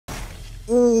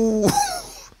Ooh.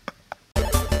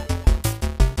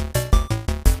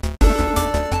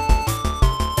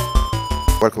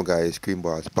 Welcome guys, Cream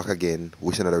Boss back again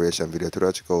with another reaction video to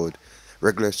the code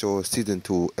regular show season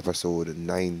 2 episode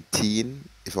 19.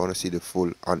 If you want to see the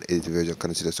full unedited version,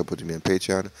 consider supporting me on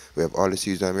Patreon. We have all the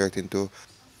seasons I'm reacting to.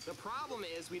 The problem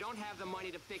is we don't have the money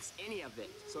to fix any of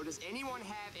it. So does anyone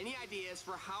have any ideas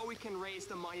for how we can raise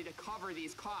the money to cover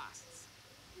these costs?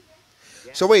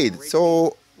 So wait,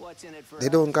 so they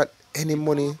don't got any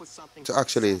money to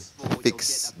actually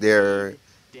fix their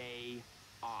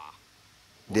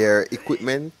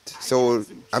equipment, so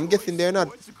I'm guessing they're not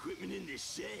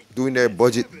doing their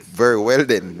budget very well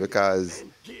then, because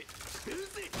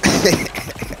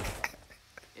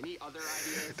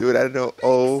dude, I don't know.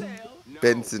 Oh,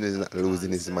 Benson is not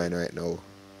losing his mind right now.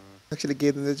 Actually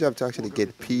gave them the job to actually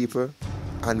get people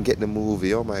and get the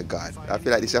movie. Oh my god, I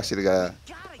feel like this actually gonna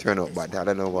turn out bad. I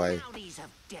don't know why.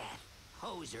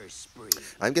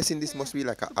 I'm guessing this must be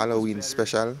like a Halloween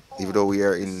special, even though we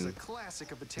are in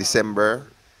December,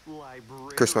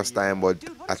 Christmas time, but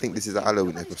I think this is a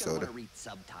Halloween episode.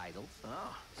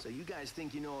 Oh, so you guys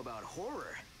think you know about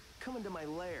horror? Come into my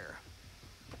lair.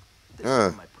 This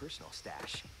is my personal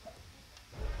stash.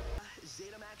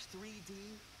 Zetamax 3D.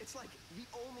 It's like the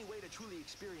only way to truly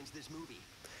experience this movie.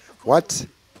 What?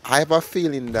 I have a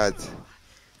feeling that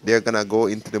they're gonna go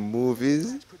into the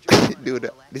movies.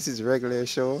 Dude, this is regular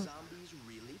show.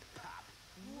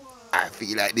 I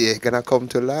feel like they're gonna come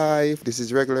to life. This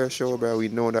is regular show, bro. We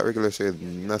know that regular show is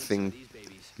nothing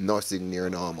near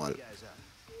normal.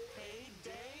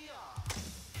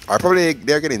 Or probably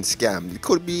they're getting scammed. It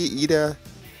could be either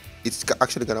it's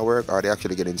actually gonna work or they're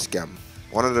actually getting scammed.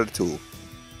 One of the two.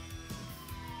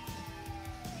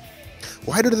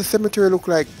 Why does the cemetery look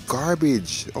like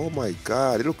garbage? Oh my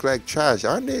god, it look like trash.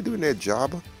 Aren't they doing their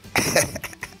job?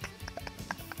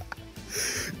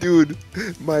 Dude,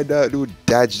 my dad, dude,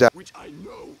 dodge that. Which I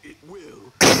know it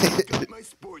will. My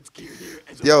sports gear here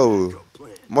as yo,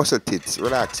 muscle tits,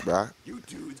 relax, bruh.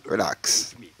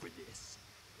 Relax.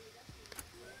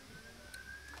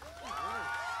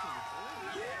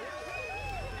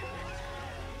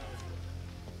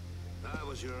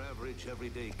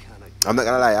 I'm not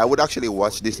gonna lie, I would actually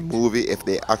watch this movie if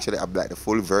they actually have like the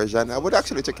full version. I would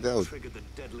actually check it out.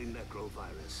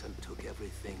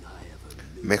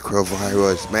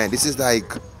 Macrovirus, man, this is like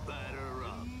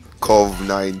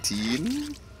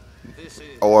COVID-19,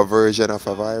 our version of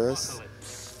a virus.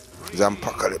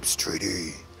 Zampacalypse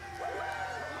 3D.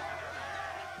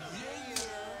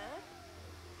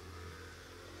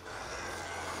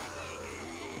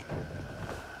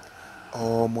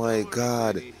 Oh my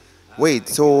god. Wait,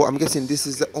 so I'm guessing this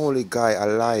is the only guy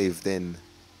alive then.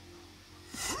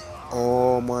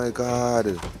 Oh my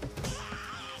god.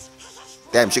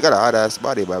 Damn, she got a hard ass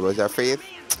body, but was her faith?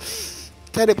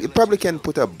 It probably can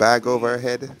put a bag over her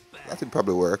head. That would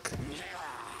probably work.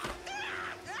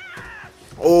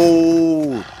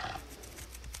 Oh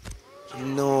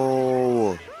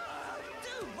no.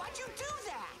 Dude, why'd you do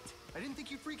that? I didn't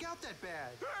think you'd freak out that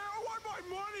bad. I want my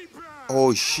money back.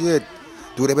 Oh shit.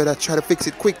 Dude, I better try to fix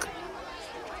it quick.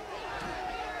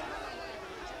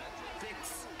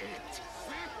 Fix it.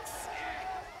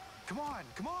 Come on,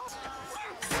 come on.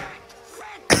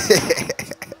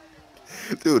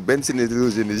 Dude, Benson is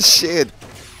losing his shit.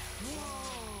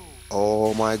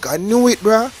 Oh my god, I knew it,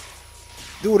 bruh.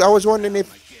 Dude, I was wondering if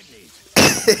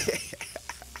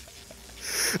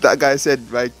that guy said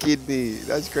my kidney.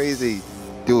 That's crazy.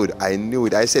 Dude, I knew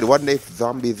it. I said, what if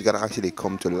zombies are gonna actually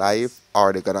come to life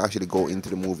or they're gonna actually go into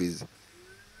the movies?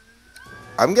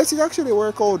 I'm guessing it actually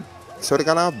work out. So they're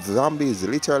gonna have zombies,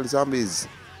 literal zombies.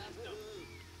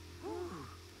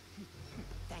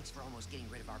 Thanks for almost getting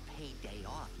rid of our paid day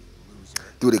off, you loser.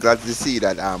 Dude, glad to see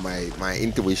that my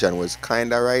intuition was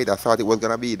kinda right. I thought it was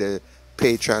gonna be the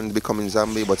patrons becoming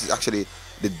zombie, but it's actually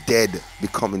the dead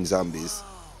becoming zombies.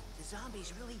 The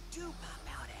zombies really do pop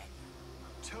out at.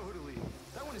 Totally.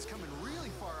 That one is coming really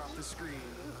far off the screen.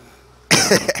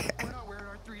 We're not wearing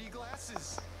our 3D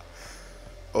glasses.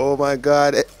 Oh my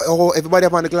god. Oh, everybody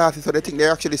have on the glasses so they think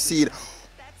they're actually seeing.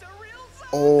 That's a real zombie.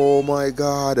 Oh my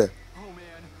god. Oh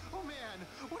man,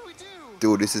 what do we do?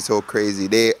 Dude, this is so crazy.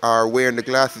 They are wearing the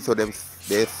glasses so they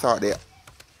thought they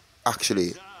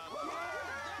actually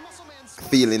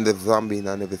feeling the zombie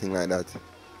and everything like that.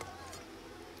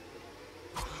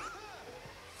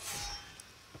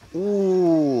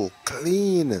 Ooh,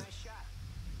 clean.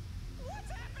 What's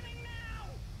happening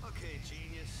now? Okay,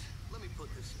 genius. Let me put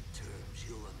this in terms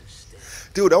you'll understand.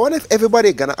 Dude, I wonder if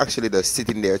everybody gonna actually just sit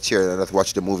in their chair and just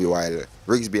watch the movie while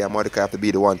Rigby and Mordecai have to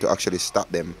be the one to actually stop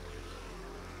them.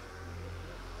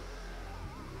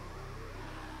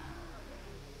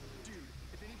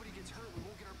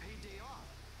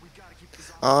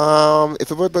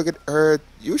 If a bird get hurt,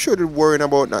 you should be worrying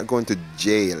about not going to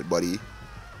jail, buddy.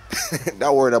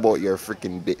 Not worrying about your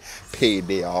freaking paid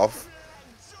day off.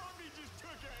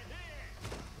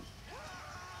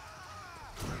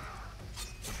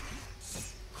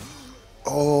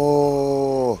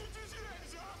 Oh,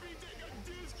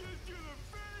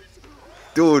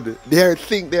 dude, they're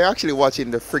actually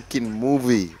watching the freaking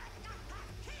movie.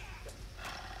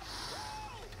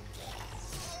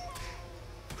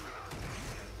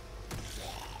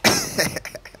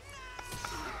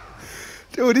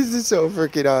 Dude, this is so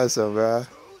freaking awesome, bro.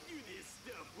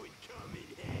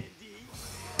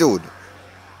 Dude,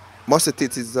 Mustard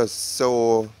Tits is just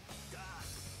so.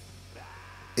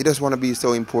 He just want to be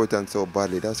so important so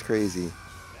badly. That's crazy.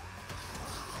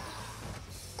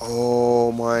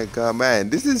 Oh my god, man.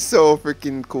 This is so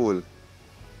freaking cool.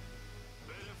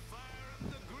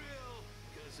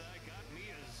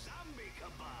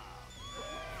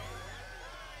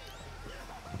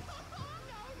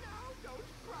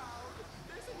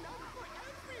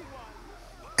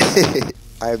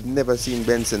 I've never seen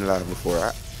Benson laugh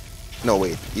before. No,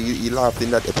 wait. He laughed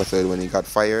in that episode when he got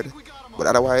fired. But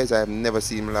otherwise, I've never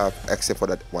seen him laugh except for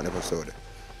that one episode.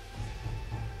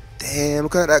 Damn,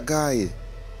 look at that guy.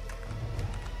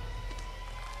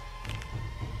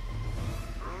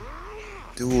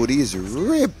 Dude, he's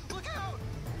ripped.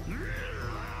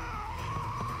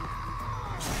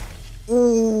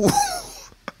 Ooh.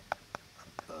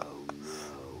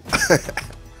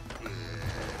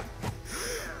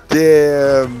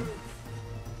 Damn.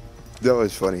 That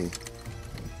was funny.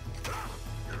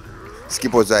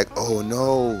 Skip was like, oh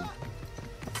no.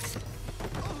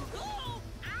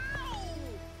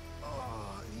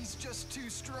 He's just too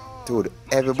strong. Dude,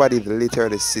 everybody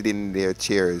literally sitting in their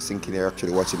chairs thinking they're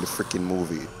actually watching the freaking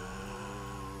movie.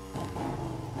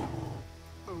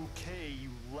 Okay, you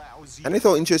lousy. And it's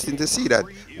so interesting to see that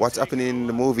what's happening in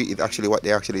the movie is actually what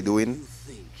they're actually doing.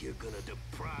 Think you're gonna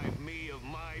deprive me of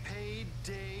my Paid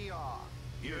day off.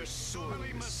 You're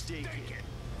sorely mistaken.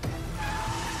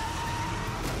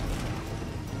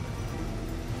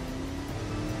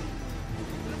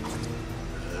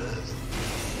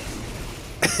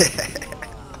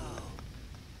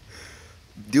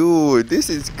 Dude, this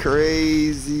is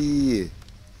crazy.